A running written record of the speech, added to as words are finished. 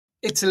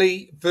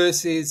Italy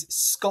versus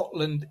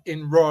Scotland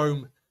in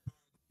Rome.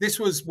 This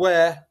was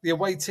where the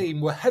away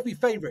team were heavy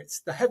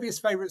favourites, the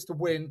heaviest favourites to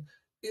win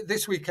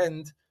this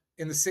weekend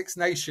in the Six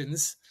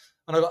Nations.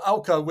 And I've got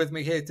Elko with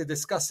me here to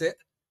discuss it.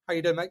 How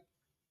you doing, mate?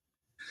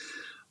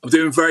 I'm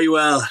doing very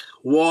well.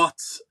 What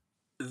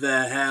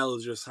the hell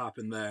just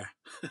happened there?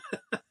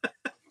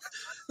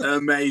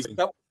 Amazing.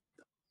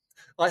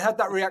 I had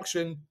that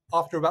reaction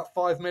after about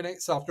 5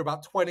 minutes, after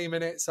about 20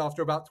 minutes,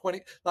 after about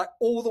 20, like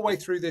all the way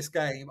through this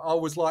game. I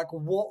was like,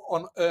 what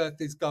on earth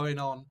is going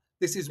on?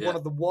 This is one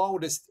of the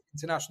wildest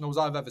internationals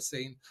I've ever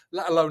seen,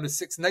 let alone a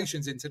Six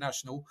Nations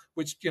international,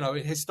 which, you know,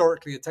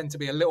 historically tend to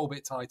be a little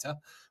bit tighter.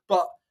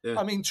 But,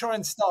 I mean, try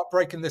and start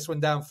breaking this one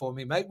down for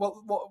me, mate. What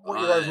are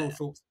your overall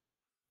thoughts?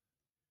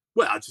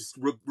 Well, just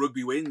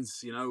rugby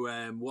wins. You know,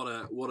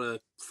 what a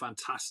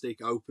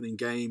fantastic opening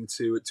game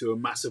to a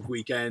massive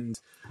weekend.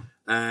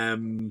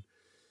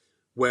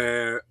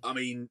 Where I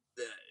mean,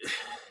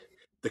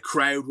 the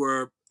crowd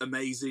were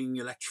amazing,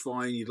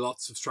 electrifying. You had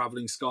lots of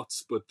travelling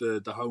Scots, but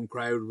the home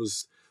crowd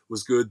was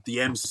good.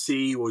 The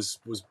MC was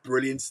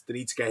brilliant. They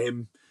need to get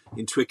him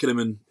in Twickenham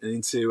and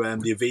into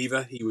the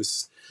Aviva.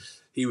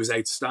 He was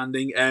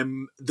outstanding.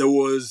 There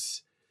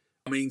was,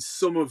 I mean,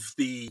 some of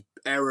the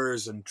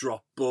errors and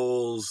drop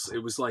balls. It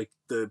was like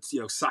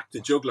sack the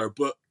juggler,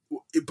 but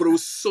it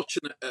was such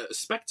a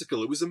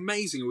spectacle. It was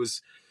amazing. It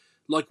was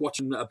like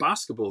watching a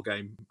basketball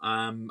game,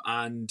 a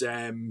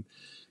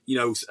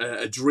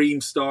dream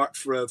start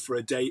for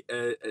a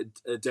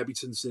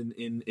debutant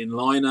in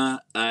Lynagh.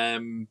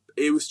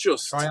 It was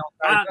just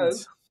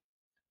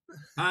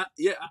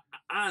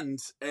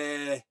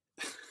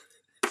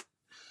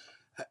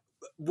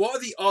what are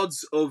the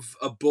odds of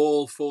a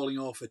ball falling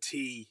off a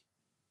tee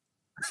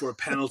for a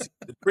penalty?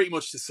 Pretty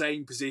much the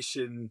same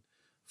position.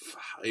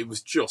 It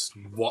was just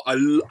what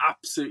I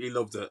absolutely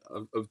loved it.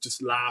 I've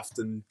just laughed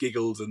and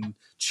giggled and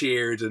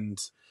cheered, and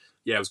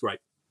it was great.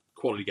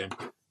 Quality game.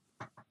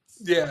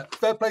 Yeah,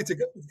 fair play to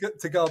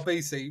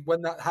Garbisi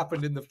when that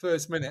happened in the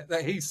first minute,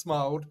 that he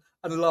smiled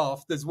and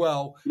laughed as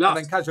well, and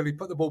then casually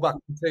put the ball back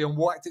on the tee and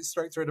whacked it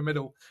straight through the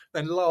middle,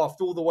 then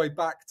laughed all the way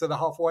back to the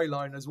halfway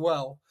line as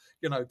well.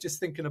 You know, just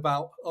thinking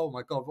about, oh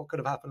my God, what could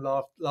have happened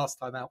last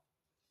time out.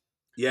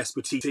 Yes,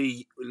 but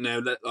TT,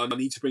 now I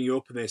need to bring you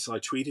up in this. I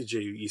tweeted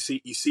you. You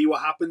see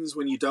what happens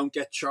when you don't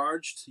get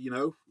charged. You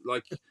know,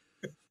 like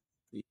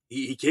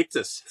he kicked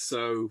us.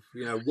 So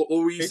you know, what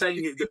were you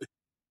saying?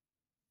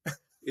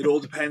 It all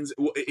depends.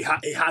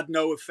 It had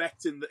no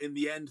effect in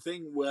the end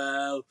thing.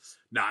 Well,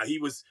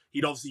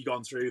 he'd obviously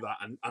gone through that,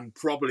 and it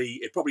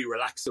probably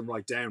relaxed him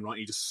right down. Right,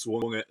 he just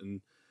swung it,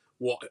 and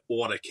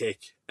what a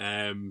kick.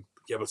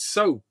 But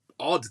so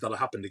odd that it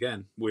happened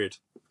again. Weird.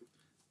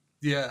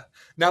 Yeah.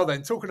 Now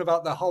then, talking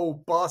about the whole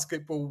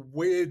basketball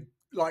weird,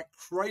 like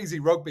crazy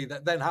rugby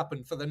that then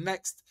happened for the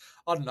next,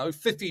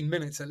 15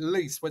 minutes at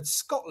least, when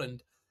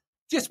Scotland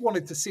just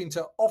wanted to seem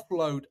to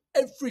offload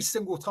every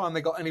single time they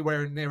got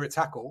anywhere near a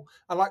tackle.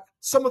 And like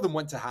some of them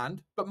went to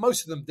hand, but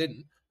most of them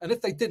didn't. And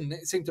if they didn't,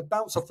 it seemed to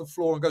bounce off the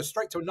floor and go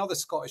straight to another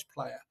Scottish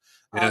player.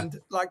 Yeah. And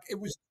like it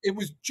was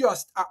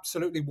just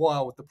absolutely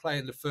wild to play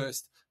in the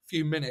first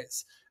few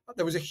minutes.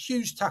 There was a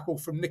huge tackle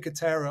from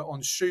Nicotera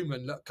on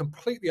Schumann that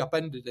completely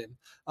upended him,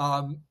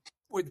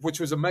 which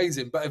was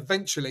amazing. But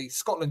eventually,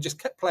 Scotland just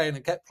kept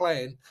playing,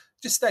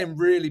 just staying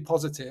really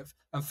positive.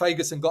 And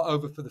Ferguson got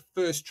over for the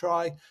first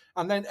try.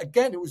 And then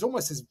again, it was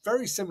almost this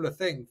very similar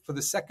thing for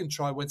the second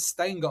try when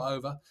Steyn got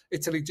over.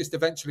 Italy just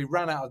eventually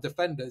ran out of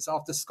defenders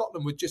after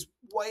Scotland would just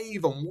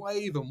wave and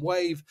wave and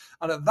wave.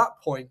 And at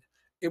that point,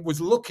 it was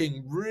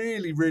looking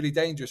really, really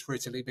dangerous for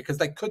Italy because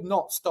they could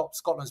not stop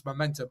Scotland's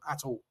momentum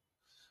at all.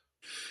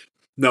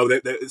 No,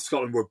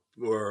 Scotland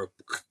were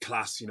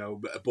class. You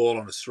know, a ball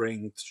on a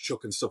string,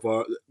 chucking stuff.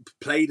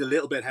 Played a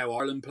little bit how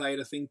Ireland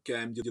played, I think,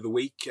 the other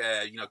week.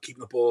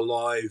 Keeping the ball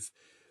alive,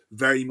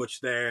 very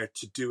much there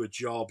to do a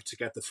job to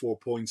get the 4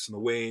 points and the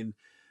win.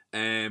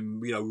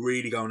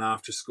 Really going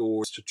after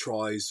scores to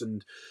tries,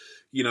 and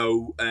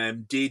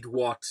did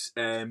what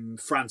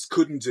France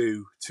couldn't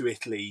do to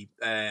Italy.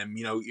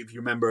 If you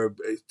remember,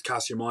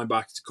 cast your mind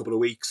back a couple of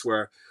weeks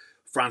where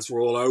France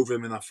were all over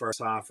them in that first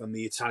half, and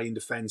the Italian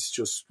defence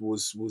just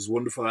was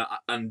wonderful.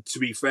 And to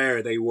be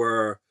fair, they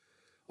were.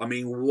 I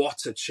mean,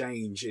 what a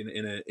change in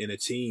a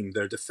team.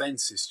 Their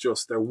defence is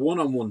just their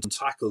one-on-one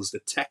tackles. The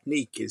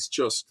technique is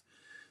just.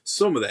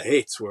 Some of the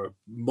hits were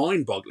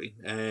mind-boggling.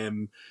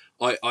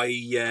 I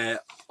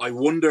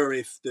wonder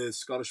if the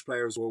Scottish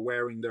players were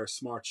wearing their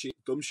smart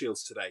gum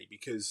shields today,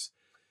 because.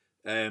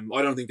 I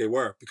don't think they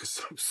were,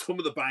 because some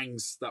of the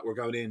bangs that were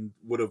going in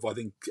would have, I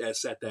think,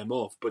 set them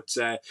off. But,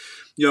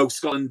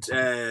 Scotland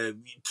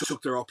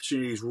took their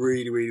opportunities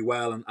really, really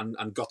well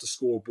and got the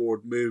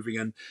scoreboard moving.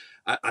 And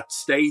at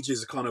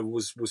stages, it kind of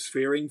was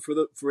fearing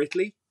for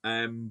Italy,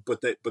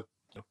 but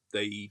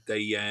they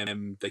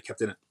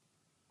kept in it.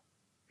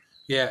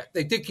 Yeah,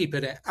 they did keep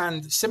in it.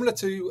 And similar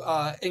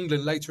to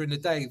England later in the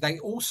day, they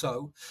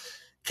also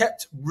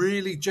kept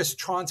really just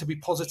trying to be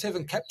positive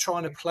and kept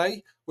trying to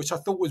play, which I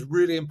thought was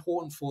really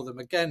important for them.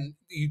 Again,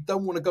 you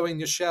don't want to go in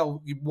your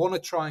shell. You want to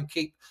try and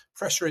keep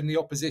pressuring the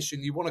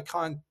opposition. You want to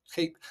kind of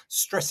keep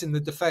stressing the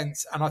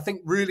defence. And I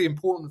think really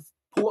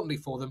importantly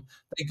for them,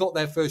 they got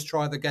their first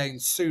try of the game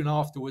soon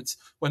afterwards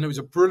when there was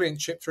a brilliant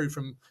chip through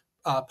from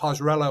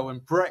Pajarello,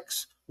 and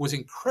Brex was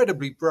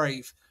incredibly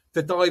brave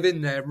to dive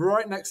in there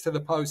right next to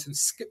the post and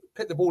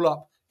pick the ball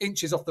up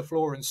inches off the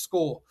floor and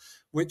score,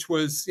 which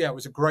was, it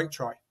was a great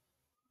try.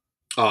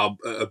 A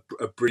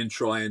brilliant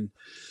try. And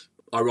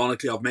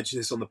ironically, I've mentioned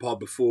this on the pod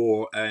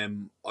before.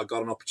 I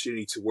got an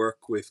opportunity to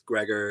work with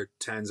Gregor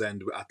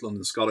Townsend at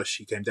London Scottish.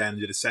 He came down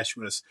and did a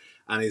session with us,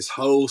 and his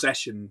whole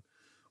session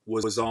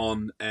was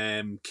on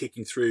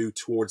kicking through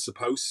towards the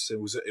posts.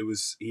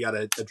 He had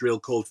a drill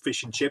called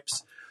fish and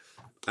chips,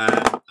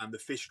 and the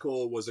fish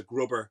call was a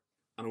grubber,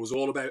 and it was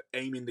all about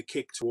aiming the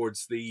kick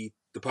towards the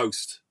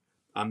post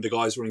and the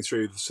guys running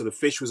through. So the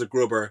fish was a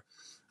grubber,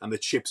 and the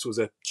chips was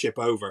a chip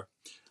over.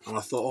 And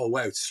I thought, oh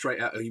wow, it's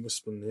straight out. He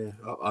must have been,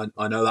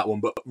 I know that one,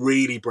 but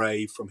really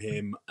brave from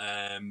him.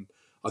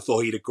 I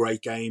thought he had a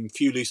great game,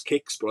 few loose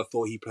kicks, but I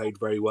thought he played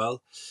very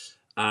well.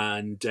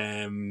 And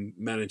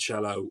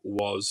Menoncello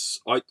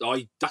was,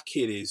 that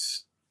kid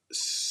is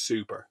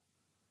super.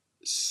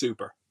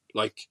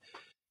 Like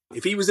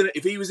if he was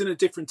in a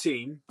different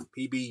team,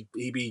 he'd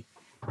be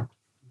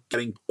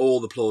getting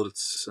all the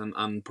plaudits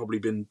and probably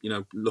been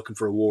looking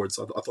for awards.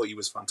 I thought he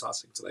was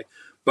fantastic today,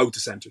 both the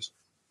centres.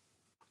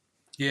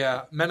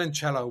 Yeah,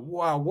 Menoncello,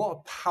 wow, what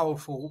a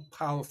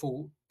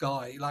powerful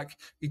guy. Like,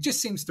 he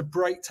just seems to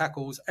break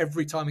tackles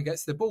every time he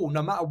gets the ball,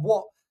 no matter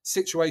what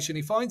situation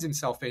he finds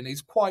himself in.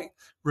 He's quite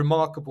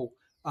remarkable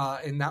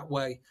in that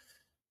way.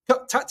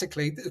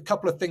 Tactically, a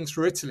couple of things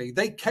for Italy.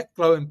 They kept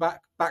going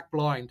back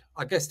blind,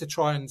 I guess, to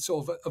try and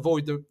sort of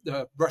avoid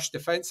the rush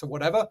defence or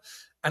whatever.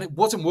 And it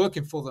wasn't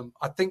working for them.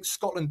 I think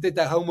Scotland did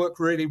their homework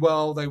really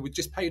well. They were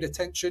just paid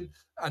attention,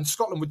 and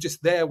Scotland were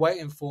just there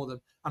waiting for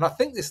them. And I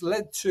think this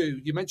led to,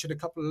 you mentioned a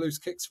couple of loose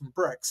kicks from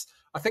Brex.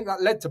 I think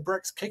that led to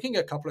Brex kicking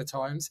a couple of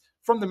times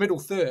from the middle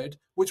third,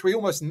 which we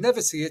almost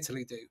never see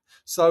Italy do.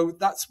 So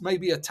that's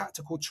maybe a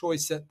tactical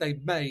choice that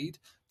they've made,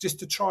 just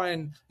to try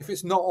and, if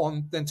it's not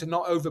on, then to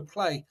not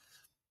overplay.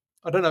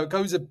 I don't know, it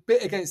goes a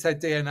bit against their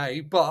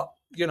DNA, but,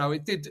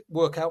 it did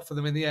work out for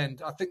them in the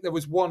end. I think there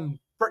was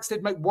Brex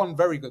did make one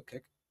very good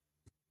kick.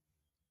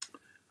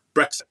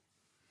 Brexit.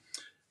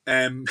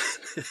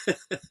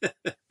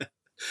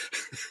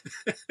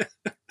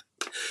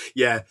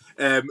 Yeah.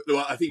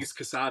 Well, I think it's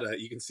Quesada.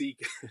 You can see,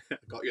 I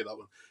got you that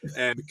one.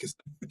 Because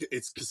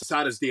it's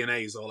Quesada's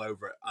DNA is all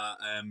over it.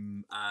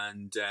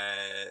 And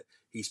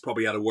he's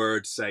probably had a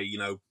word to say,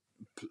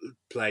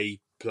 play,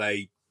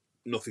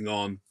 nothing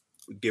on,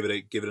 give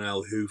it an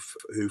L,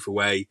 hoof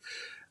away.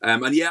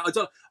 And yeah, I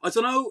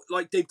don't know.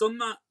 Like, they've done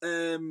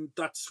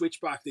that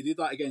switchback. They did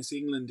that against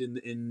England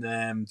in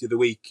the other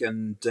week,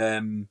 and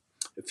a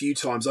few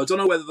times. I don't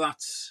know whether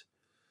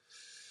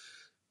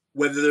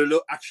they're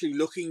actually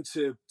looking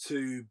to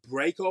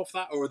break off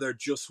that, or they're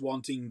just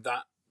wanting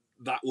that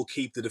will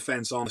keep the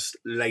defence honest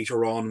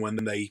later on when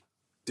they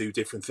do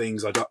different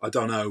things. I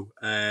don't know.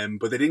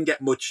 But they didn't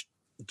get much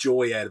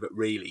joy out of it,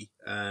 really.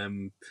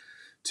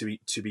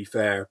 To be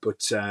fair,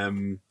 but.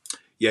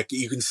 Yeah,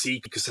 you can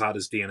see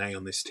Quesada's DNA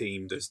on this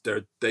team.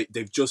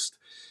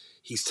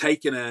 He's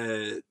taken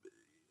a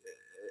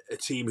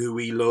team who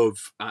we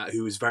love,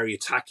 who is very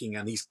attacking,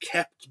 and he's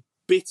kept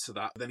bits of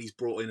that. But then he's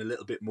brought in a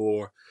little bit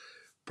more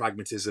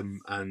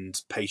pragmatism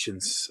and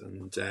patience,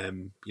 and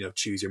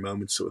choose your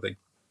moments sort of thing.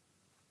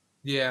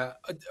 Yeah,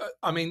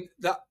 I mean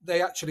that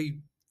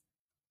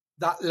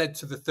led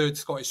to the third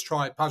Scottish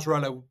try.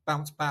 Pajarello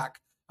bounced back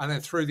and then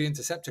threw the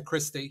interceptor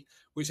Christie,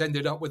 which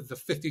ended up with the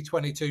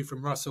 50-22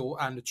 from Russell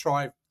and a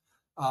try,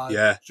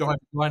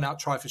 line-out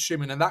try for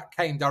Schumann, and that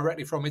came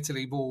directly from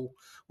Italy ball,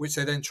 which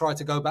they then tried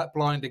to go back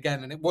blind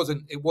again, and it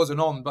wasn't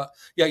on. But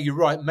yeah, you're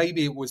right.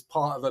 Maybe it was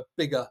part of a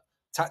bigger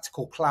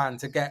tactical plan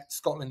to get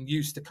Scotland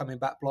used to coming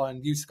back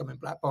blind,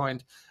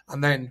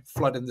 and then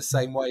flooding the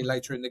same way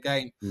later in the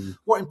game.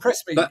 What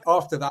impressed me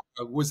after that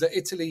was that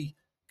Italy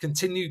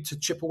continued to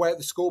chip away at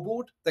the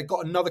scoreboard. They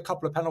got another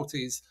couple of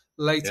penalties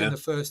late in the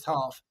first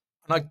half.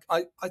 And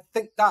I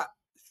think that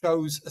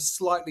shows a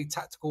slightly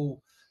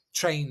tactical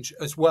change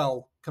as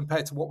well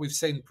compared to what we've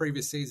seen in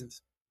previous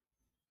seasons.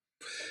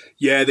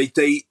 Yeah, they're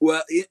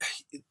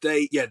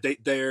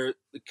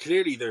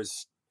clearly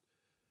there's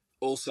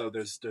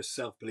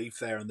self-belief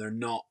there, and they're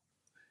not.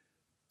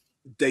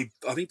 I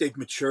think they've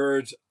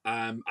matured.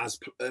 Some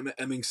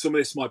of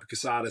this might be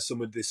Quesada,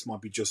 some of this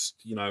might be just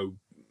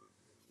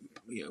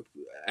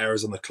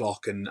errors on the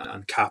clock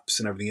and caps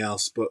and everything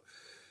else, but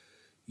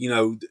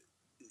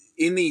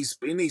in these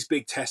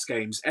big test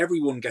games,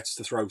 everyone gets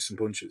to throw some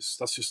punches.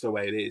 That's just the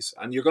way it is,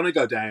 and you're going to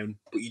go down,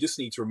 but you just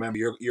need to remember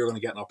you're going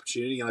to get an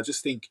opportunity. And I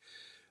just think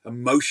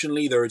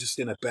emotionally they're just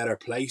in a better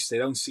place. They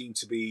don't seem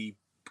to be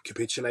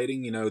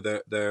capitulating,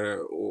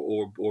 they're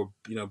or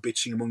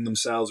bitching among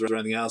themselves or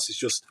anything else. It's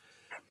just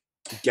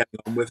getting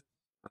on with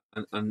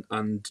it.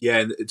 And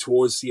yeah,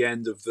 towards the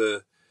end of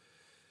the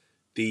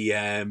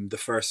the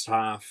first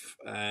half,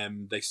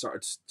 they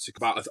started to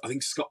come out. I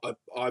think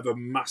I have a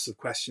massive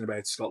question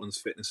about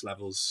Scotland's fitness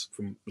levels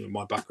from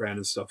my background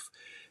and stuff.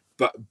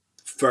 But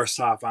first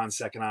half and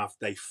second half,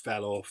 they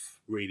fell off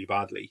really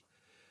badly.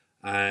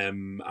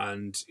 And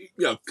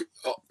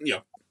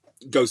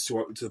goes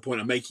to the point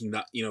I'm making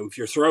that if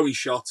you're throwing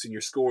shots and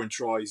you're scoring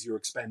tries, you're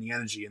expending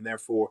energy, and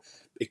therefore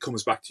it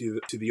comes back to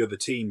the other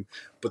team.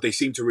 But they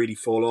seem to really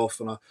fall off,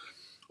 and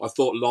I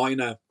thought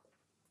Lynagh.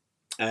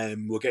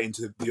 We'll get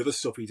into the other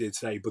stuff he did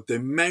today, but the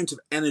amount of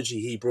energy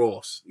he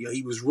brought,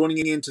 he was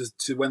running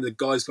into when the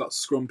guys got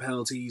scrum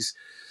penalties.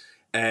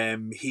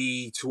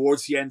 He,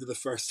 towards the end of the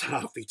first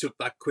half, he took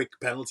that quick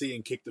penalty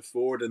and kicked it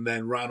forward and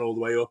then ran all the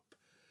way up.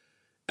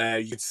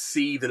 You'd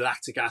see the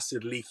lactic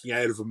acid leaking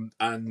out of him,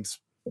 and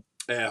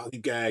I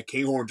think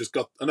Kinghorn just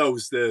got. I know it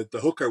was the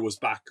hooker was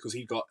back because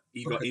he got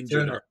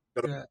injured.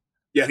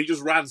 Yeah, he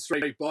just ran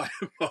straight by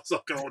him. I was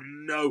like, oh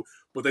no!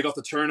 But they got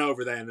the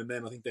turnover then, and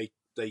then I think they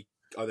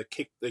either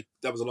kicked.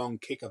 That was a long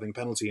kick, I think,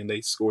 penalty, and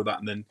they scored that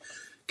and then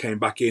came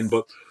back in.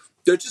 But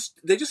they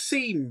just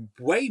seem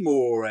way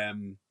more. I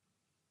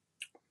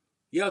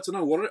don't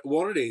know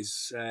what it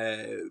is.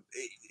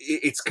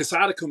 It's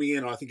Casada coming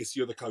in, or I think it's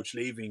the other coach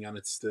leaving, and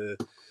it's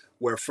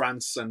where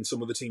France and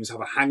some of the teams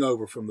have a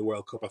hangover from the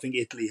World Cup. I think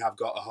Italy have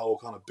got a whole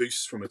kind of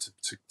boost from it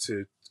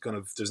to kind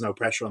of, there's no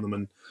pressure on them,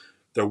 and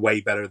they're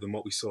way better than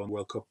what we saw in the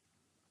World Cup.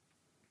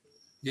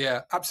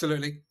 Yeah,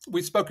 absolutely.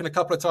 We've spoken a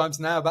couple of times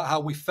now about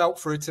how we felt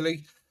for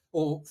Italy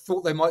or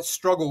thought they might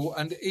struggle,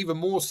 and even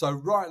more so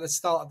right at the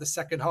start of the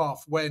second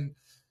half when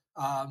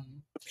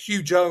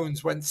Hugh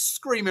Jones went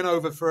screaming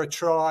over for a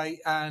try,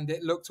 and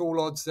it looked all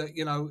odds that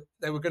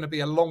they were going to be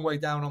a long way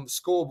down on the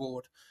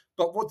scoreboard.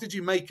 But what did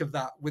you make of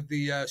that with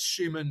the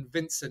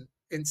Schumann-Vincent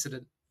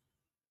incident?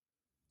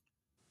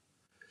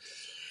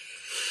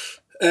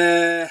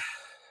 I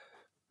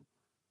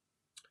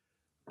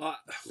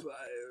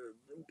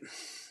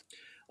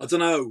don't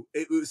know.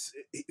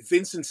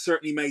 Vincent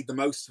certainly made the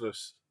most of it,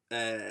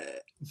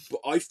 but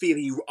I feel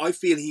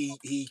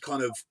he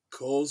kind of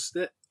caused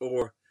it,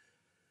 or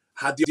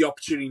had the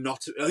opportunity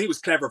not to. I think it was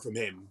clever from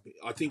him.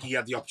 I think he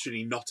had the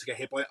opportunity not to get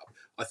hit by it.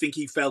 I think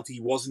he felt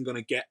he wasn't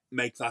going to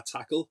make that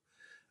tackle,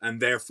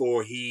 and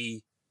therefore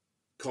he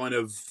kind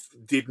of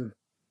didn't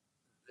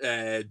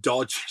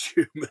dodge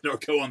Schumann or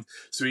go on,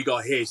 so he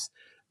got hit.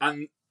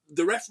 And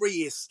the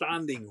referee is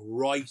standing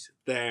right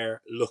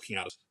there looking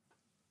at it,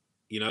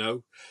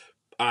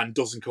 and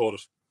doesn't call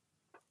it.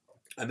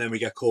 And then we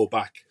get called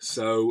back.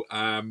 So,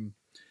 I don't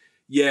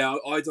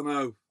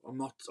know.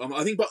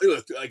 I think, but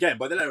look, again,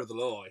 by the letter of the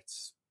law,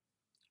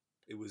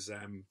 it was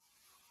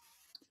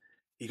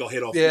he got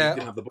hit off. Yeah, he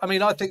didn't have the ball. I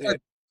mean, I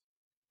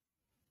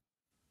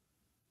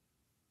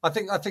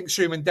think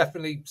Schumann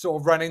definitely sort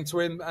of ran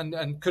into him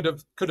and could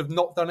have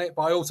not done it,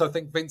 but I also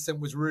think Vincent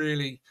was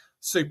really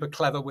super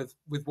clever with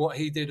what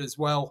he did as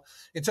well.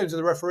 In terms of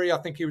the referee, I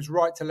think he was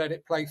right to let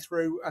it play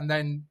through and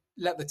then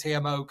let the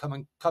TMO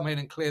come in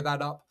and clear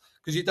that up,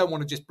 because you don't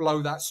want to just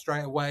blow that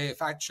straight away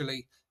if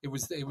actually it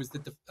was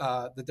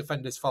the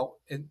defender's fault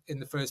in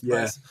the first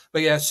place.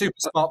 But yeah, super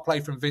smart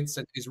play from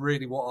Vincent is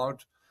really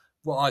what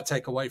I'd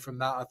take away from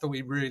that. I thought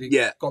he really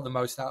got the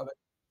most out of it.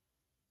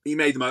 He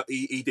made them out.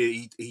 He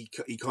did.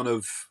 He kind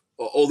of,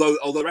 although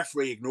the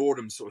referee ignored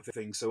him, sort of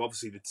thing. So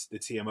obviously the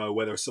TMO,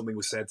 whether something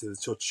was said to the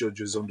touch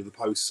judges under the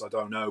posts, I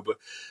don't know. But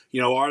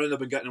Ireland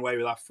have been getting away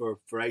with that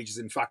for ages.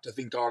 In fact, I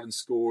think Ireland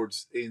scored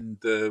in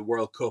the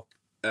World Cup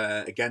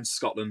against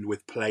Scotland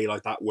with play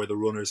like that, where the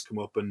runners come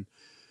up and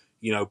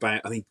I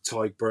think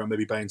Tyg Burn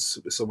maybe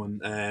bounced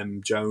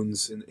someone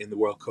Jones in the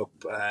World Cup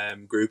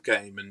group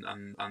game,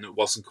 and it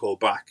wasn't called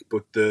back.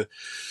 But the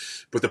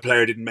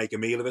player didn't make a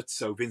meal of it.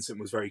 So Vincent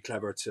was very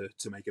clever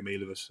to make a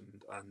meal of it,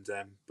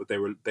 but they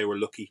were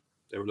lucky.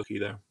 They were lucky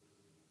there.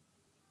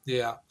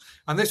 Yeah,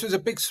 and this was a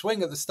big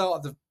swing at the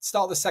start of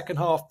the second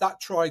half.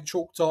 That try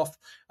chalked off,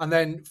 and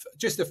then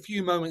just a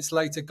few moments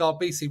later,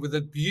 Garbisi with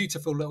a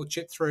beautiful little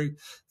chip through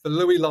for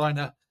Louis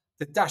Lynagh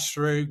to dash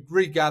through,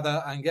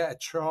 regather, and get a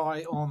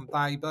try on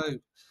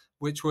Babu,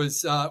 which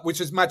was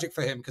magic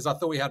for him, because I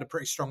thought he had a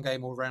pretty strong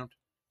game all round.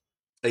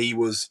 He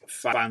was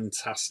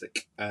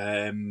fantastic.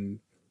 From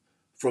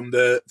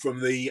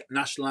the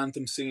national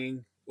anthem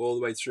singing all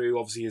the way through.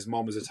 Obviously, his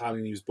mom was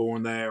Italian; he was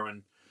born there,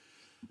 and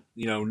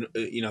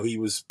he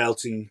was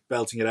belting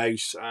it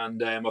out.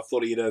 And I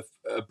thought he had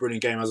a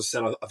brilliant game. As I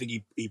said, I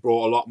think he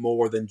brought a lot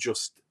more than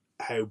just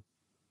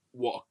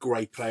what a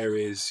great player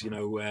he is.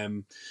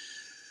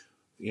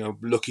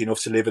 Lucky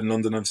enough to live in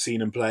London. I've seen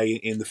him play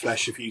in the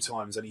flesh a few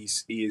times, and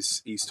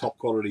he's top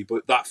quality.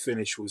 But that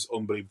finish was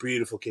unbelievable.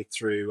 Beautiful kick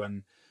through,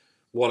 and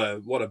what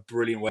a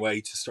brilliant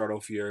way to start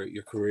off your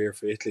career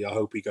for Italy. I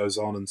hope he goes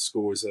on and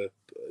scores a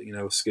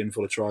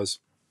skinful of tries.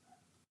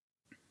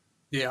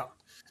 Yeah,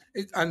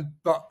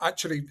 but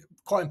actually,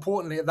 quite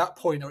importantly, at that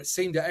point, or it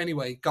seemed it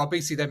anyway,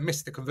 Garbisi then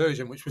missed the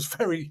conversion, which was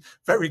very,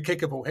 very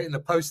kickable, hitting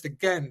the post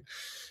again.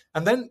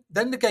 And then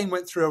the game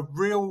went through a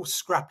real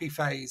scrappy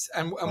phase,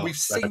 and we've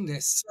seen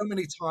this so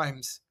many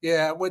times.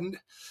 Yeah, when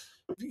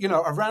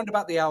around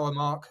about the hour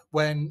mark,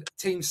 when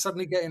teams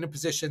suddenly get in a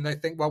position, they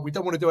think, well, we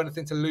don't want to do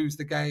anything to lose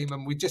the game,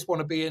 and we just want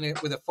to be in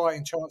it with a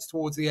fighting chance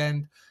towards the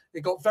end.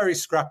 It got very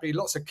scrappy,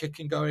 lots of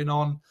kicking going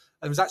on.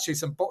 There was actually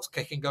some box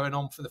kicking going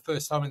on for the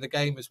first time in the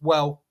game as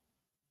well.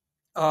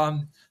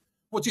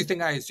 What do you think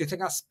that is? Do you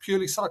think that's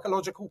purely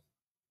psychological?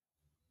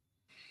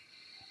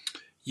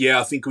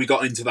 Yeah, I think we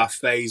got into that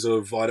phase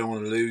of I don't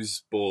want to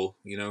lose ball,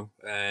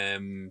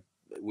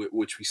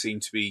 which we seem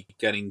to be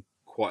getting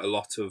quite a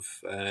lot of.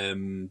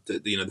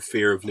 The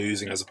fear of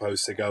losing as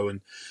opposed to go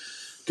and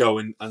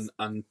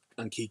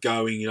keep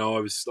going. I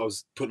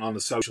was putting on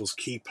the socials,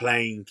 keep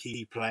playing,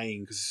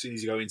 because as soon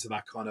as you go into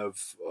that kind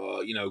of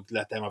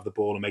let them have the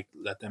ball and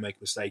let them make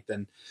a mistake,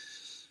 then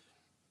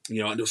and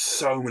there was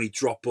so many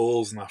drop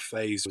balls in that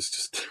phase.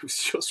 It was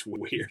just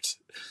weird.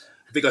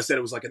 I think I said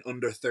it was like an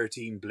under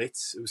 13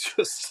 blitz. It was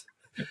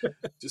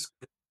just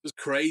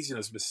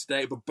craziness,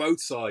 mistake, but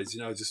both sides,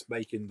 just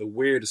making the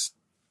weirdest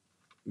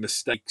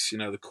mistakes.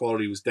 The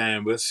quality was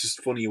down, but it's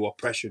just funny what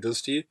pressure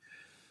does to you.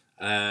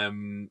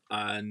 And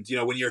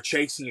when you're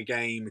chasing a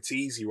game, it's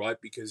easy,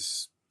 right?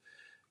 Because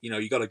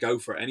you got to go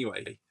for it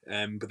anyway.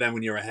 But then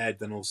when you're ahead,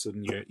 then all of a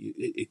sudden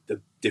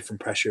the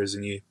different pressures,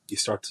 and you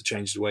start to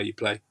change the way you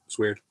play. It's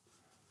weird.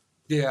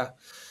 Yeah.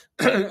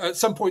 At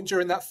some point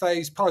during that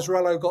phase,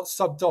 Pazzarello got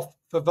subbed off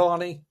for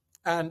Varney.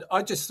 And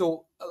I just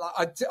thought,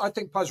 I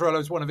think Pazzarello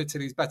is one of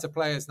Italy's better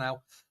players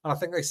now. And I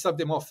think they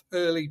subbed him off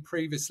early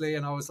previously.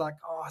 And I was like,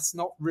 it's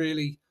not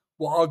really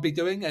what I'd be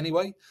doing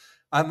anyway.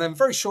 And then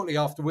very shortly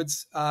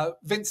afterwards,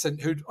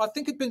 Vincent, who I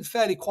think had been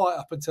fairly quiet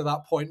up until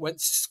that point,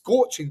 went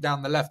scorching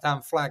down the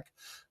left-hand flag.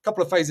 A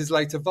couple of phases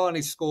later,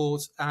 Varney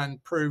scores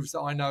and proves that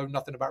I know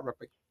nothing about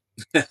rugby.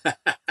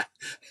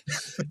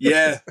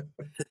 Yeah.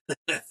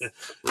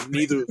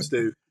 Neither of us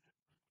do.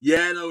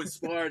 Yeah, no,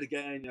 inspired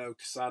again.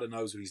 Quesada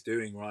knows what he's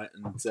doing, right?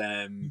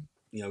 And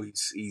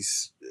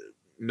he's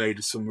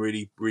made some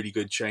really, really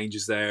good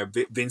changes there.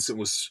 Vincent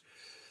was,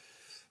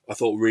 I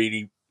thought,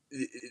 really,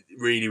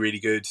 really, really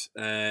good.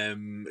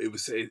 It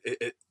was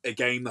a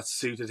game that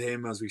suited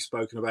him, as we've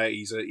spoken about.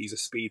 He's a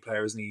speed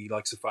player, isn't he? He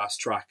likes a fast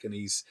track, and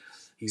he's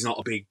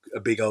not a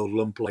big old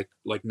lump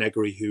like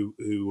Negri,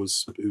 who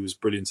was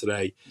brilliant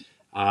today.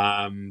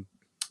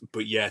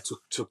 But yeah,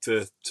 took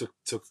the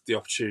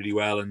opportunity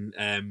well,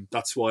 and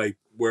that's why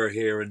we're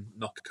here and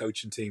not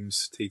coaching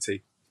teams.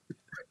 TT.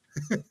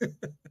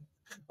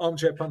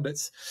 Armchair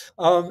pundits.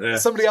 Yeah.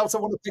 Somebody else I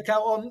want to pick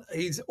out on.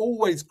 He's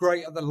always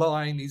great at the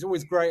line. He's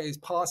always great at his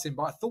passing.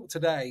 But I thought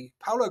today,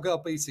 Paolo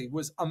Garbisi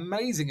was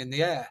amazing in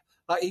the air.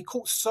 Like, he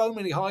caught so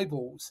many high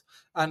balls,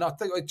 and I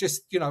think it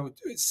just,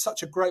 it's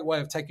such a great way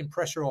of taking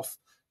pressure off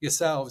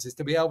yourselves, is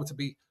to be able to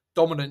be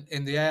dominant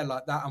in the air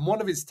like that. And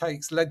one of his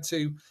takes led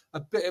to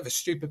a bit of a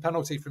stupid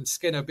penalty from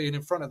Skinner being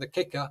in front of the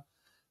kicker.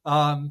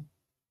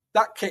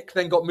 That kick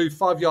then got moved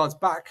 5 yards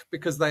back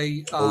because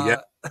they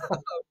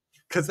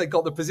because they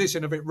got the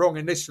position of it wrong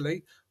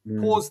initially.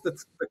 Paused the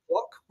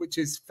clock, which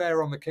is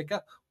fair on the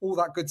kicker. All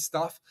that good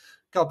stuff.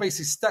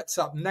 Garbisi steps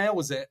up,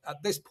 nails it.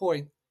 At this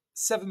point,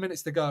 7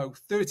 minutes to go,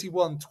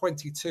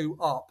 31-22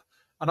 up.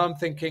 And I'm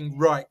thinking,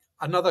 right,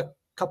 another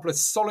couple of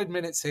solid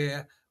minutes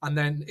here, and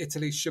then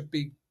Italy should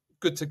be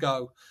good to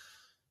go.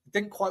 It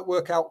didn't quite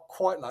work out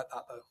quite like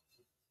that, though.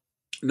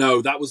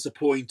 No, that was the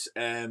point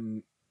where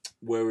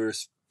we were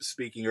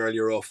speaking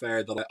earlier off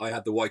air that I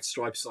had the White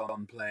Stripes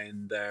on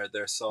playing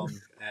their song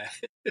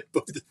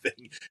above the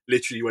thing,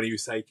 literally when he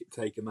was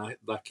taking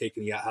that kick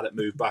and he had it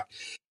moved back.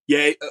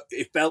 Yeah,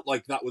 it felt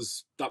like that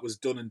was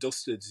done and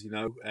dusted.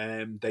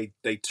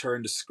 They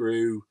turned a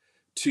screw,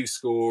 2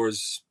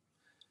 scores,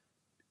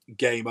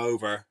 game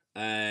over.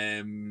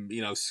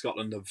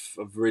 Scotland have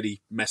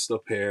really messed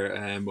up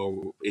here,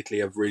 or Italy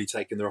have really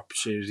taken their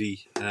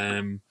opportunity,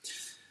 and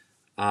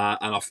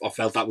I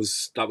felt that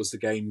was the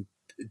game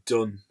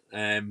done,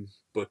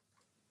 but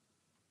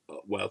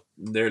well,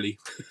 nearly.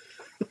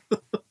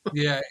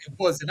 Yeah, it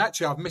was. And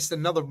actually, I've missed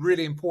another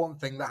really important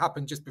thing that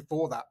happened just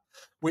before that,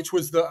 which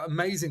was the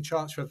amazing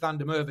chance for Van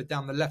der Merwe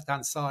down the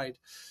left-hand side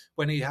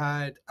when he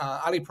had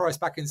Ali Price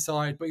back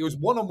inside, but he was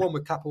one-on-one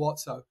with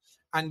Capozzo.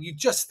 And you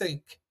just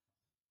think,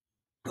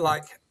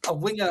 like, a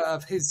winger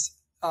of his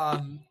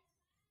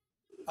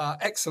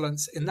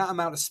excellence in that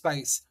amount of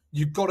space,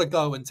 you've got to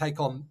go and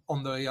take on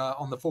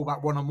the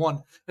fullback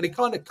one-on-one. And he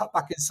kind of cut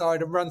back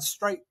inside and ran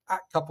straight at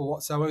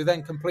Capozzo, who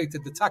then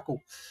completed the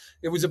tackle.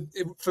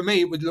 For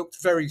me, it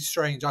looked very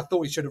strange. I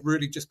thought he should have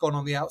really just gone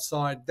on the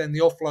outside. Then the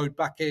offload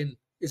back in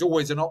is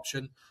always an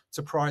option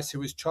to Price, who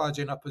was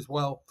charging up as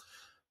well.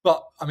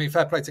 But, I mean,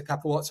 fair play to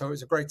Capozzo. It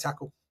was a great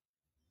tackle.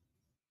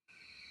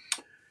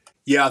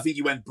 Yeah, I think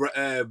he went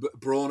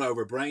brawn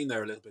over brain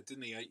there a little bit,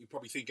 didn't he? You're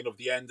probably thinking of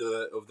the end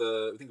of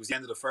the I think it was the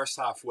end of the first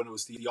half when it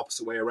was the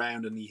opposite way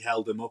around and he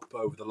held him up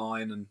over the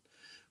line, and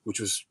which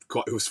was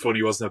it was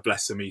funny, wasn't it?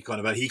 Bless him. He could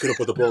have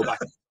put the ball back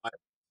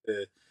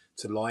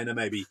to Lynagh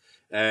maybe,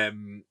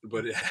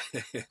 but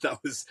that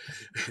was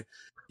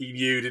he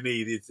knew, didn't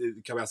he?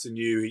 Capozzo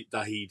knew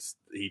that he'd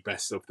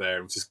messed up there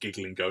and was just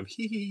giggling, going,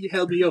 he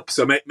held me up.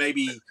 So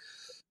maybe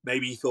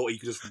maybe he thought he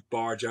could just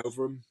barge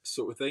over him,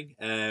 sort of thing.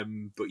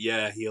 But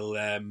yeah, he'll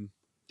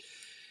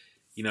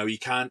you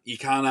can't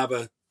have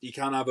a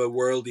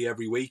worldie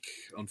every week.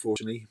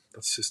 Unfortunately,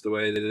 that's just the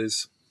way it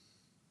is.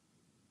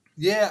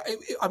 Yeah,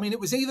 I mean, it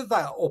was either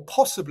that or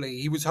possibly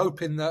he was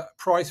hoping that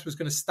Price was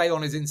going to stay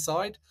on his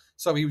inside.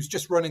 So he was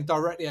just running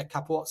directly at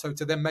Capozzo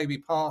to then maybe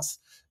pass.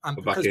 And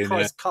But back because in,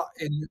 Price cut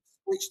in,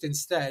 switched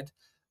instead,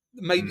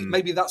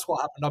 maybe that's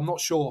what happened. I'm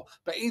not sure.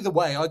 But either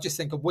way, I just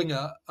think a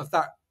winger of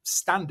that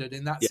standard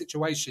in that yeah,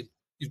 situation,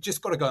 you've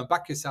just got to go and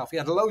back yourself. He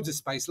had loads of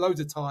space, loads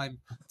of time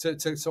to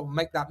sort of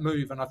make that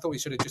move. And I thought he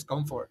should have just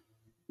gone for it.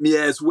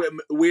 yeah, it's a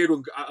weird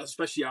one,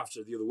 especially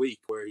after the other week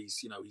where he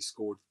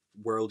scored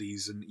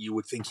worldies, and you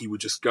would think he would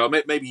just go.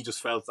 Maybe he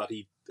just felt that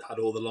he had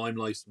all the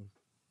limelight and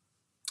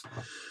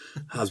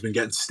has been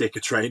getting stick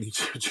of training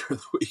during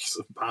the weeks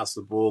and passed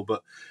the ball.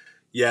 But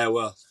yeah,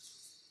 well,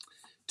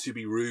 to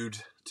be rude.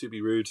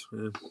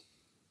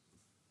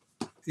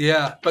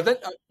 Yeah, but then,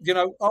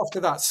 after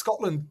that,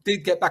 Scotland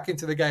did get back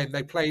into the game.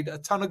 They played a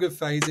ton of good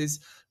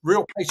phases,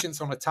 real patience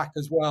on attack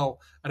as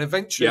well. And Yeah.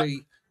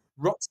 eventually,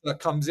 Rotzler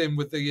comes in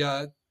with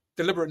the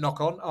deliberate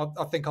knock-on,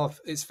 I think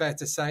it's fair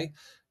to say,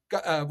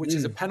 which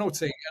is a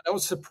penalty. And I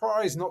was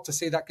surprised not to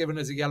see that given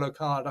as a yellow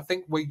card. I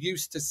think we're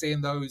used to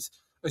seeing those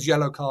as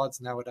yellow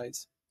cards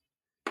nowadays.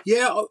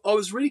 Yeah, I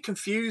was really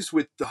confused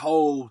with the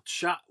whole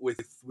chat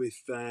with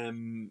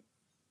the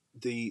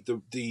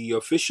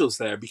officials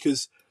there,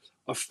 because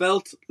I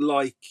felt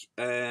like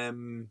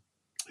who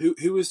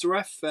was the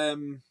ref?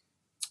 Is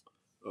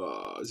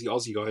he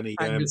Aussie guy? Any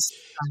Angus.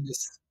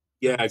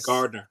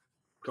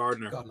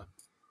 Gardner.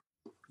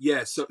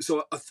 Yeah, so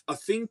I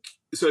think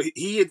so.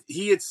 He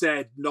had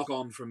said knock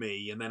on for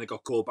me, and then it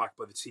got called back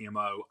by the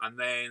TMO, and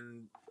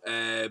then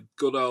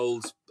good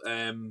old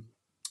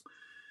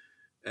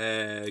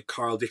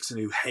Carl Dixon,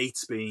 who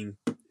hates being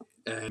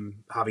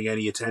having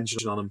any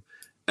attention on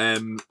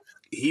him.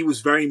 He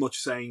was very much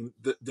saying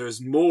that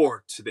there's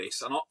more to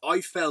this, and I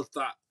felt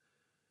that.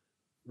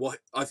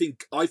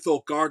 I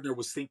thought Gardner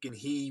was thinking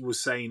he was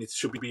saying it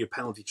should be a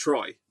penalty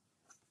try.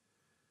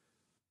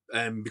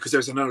 Because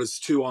there's a notice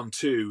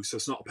 2-on-2, so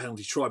it's not a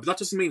penalty try. But that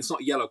doesn't mean it's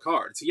not a yellow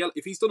card. It's a yellow.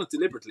 If he's done it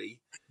deliberately,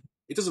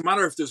 it doesn't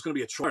matter if there's going to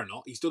be a try or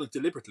not. He's done it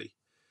deliberately.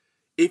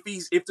 If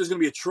there's going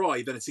to be a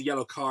try, then it's a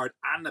yellow card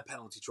and a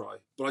penalty try.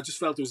 But I just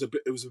felt it was a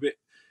bit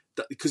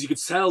because you could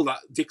tell that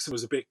Dixon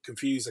was a bit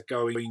confused at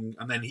going,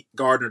 and then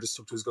Gardner just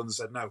stuck to his guns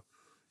and said no,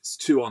 it's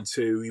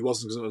 2-on-2. He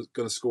wasn't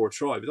going to score a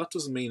try, but that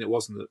doesn't mean it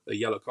wasn't a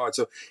yellow card.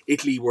 So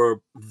Italy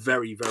were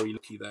very, very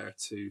lucky there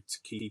to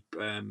keep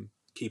him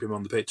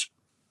on the pitch.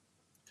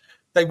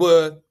 They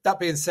were. That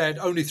being said,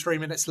 only 3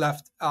 minutes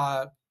left,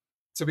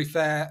 to be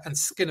fair, and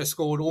Skinner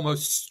scored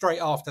almost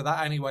straight after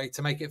that anyway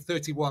to make it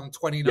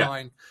 31-29.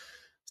 Yeah.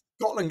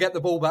 Scotland get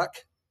the ball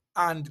back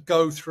and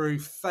go through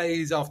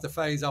phase after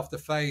phase after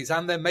phase,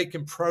 and they're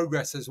making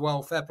progress as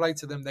well. Fair play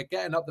to them. They're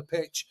getting up the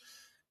pitch.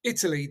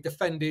 Italy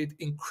defended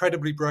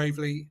incredibly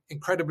bravely,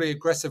 incredibly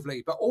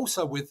aggressively, but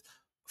also with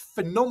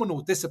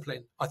phenomenal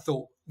discipline, I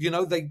thought.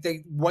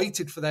 They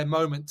waited for their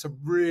moment to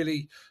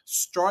really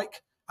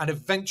strike and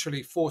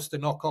eventually forced a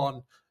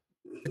knock-on.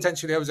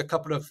 Potentially, there was a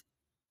couple of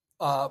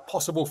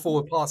possible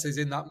forward passes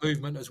in that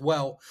movement as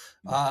well.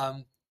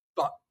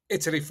 But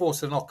Italy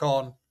forced a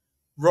knock-on.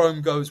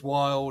 Rome goes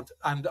wild,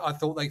 and I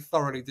thought they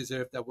thoroughly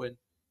deserved their win.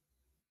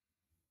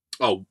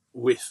 Oh,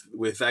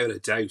 without a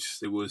doubt,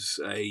 it was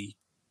a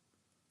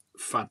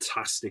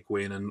fantastic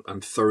win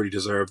and thoroughly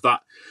deserved.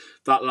 That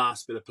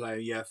last bit of play,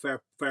 yeah,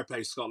 fair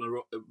play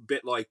Scotland. A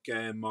bit like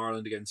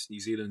Ireland against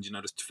New Zealand,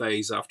 just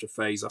phase after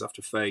phase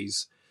after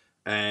phase.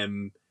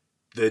 The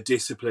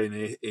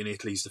discipline in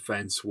Italy's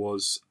defence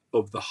was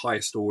of the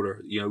highest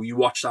order. You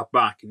watch that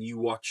back and you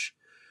watch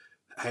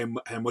how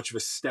much of a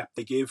step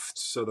they give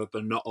so that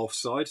they're not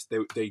offside.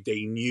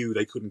 They knew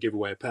they couldn't give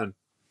away a pen.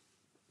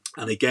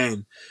 And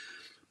again,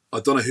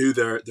 I don't know who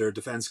their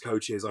defence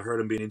coach is. I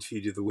heard him being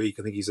interviewed the other week.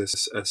 I think he's a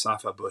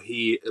Safa, but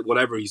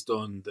whatever he's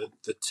done,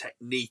 the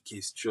technique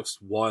is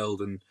just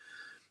wild and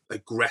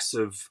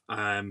aggressive.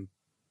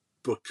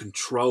 But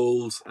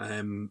controlled,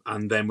 and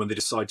then when they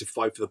decide to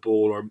fight for the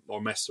ball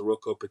or mess the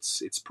ruck up,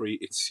 it's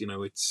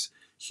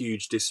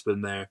huge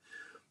discipline there.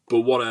 But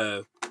what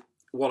a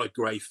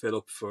great fill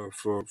up for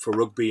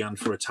rugby and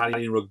for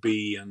Italian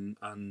rugby and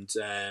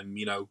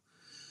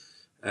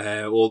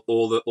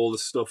all the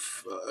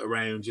stuff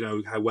around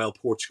how well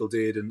Portugal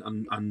did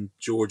and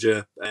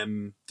Georgia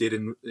did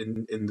in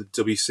the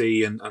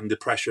WC and the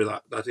pressure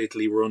that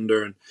Italy were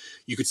under, and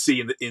you could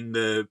see in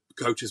the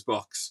coach's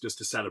box just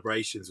the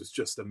celebrations was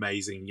just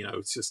amazing.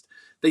 It's just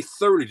they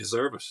thoroughly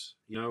deserve it.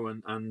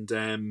 And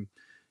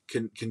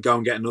can go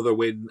and get another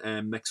win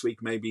next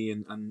week maybe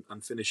and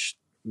finish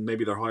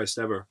maybe their highest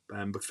ever.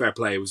 But fair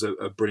play, it was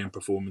a brilliant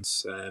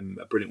performance, a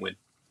brilliant win.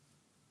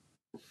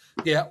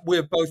 Yeah,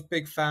 we're both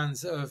big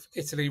fans of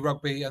Italy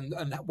rugby and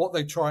what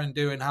they try and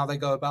do and how they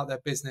go about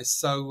their business.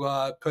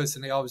 So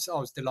personally, I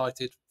was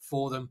delighted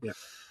for them. Yeah.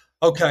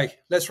 Okay,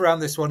 let's round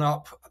this one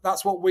up.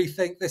 That's what we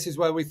think. This is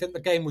where we think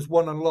the game was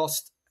won and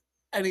lost.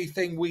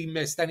 anything we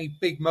missed, any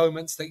big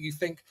moments that you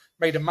think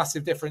made a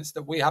massive difference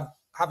that we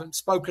haven't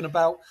spoken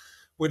about.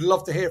 We'd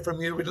love to hear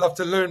from you. We'd love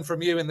to learn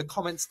from you in the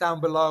comments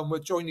down below, and we'll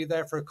join you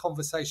there for a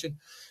conversation.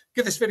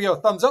 Give this video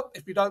a thumbs up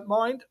if you don't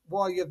mind.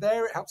 While you're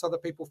there, it helps other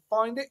people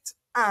find it,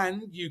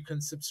 and you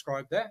can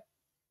subscribe there.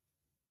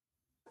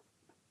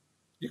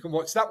 You can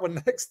watch that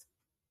one next.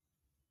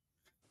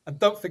 And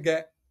don't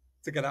forget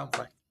to get out and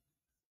play.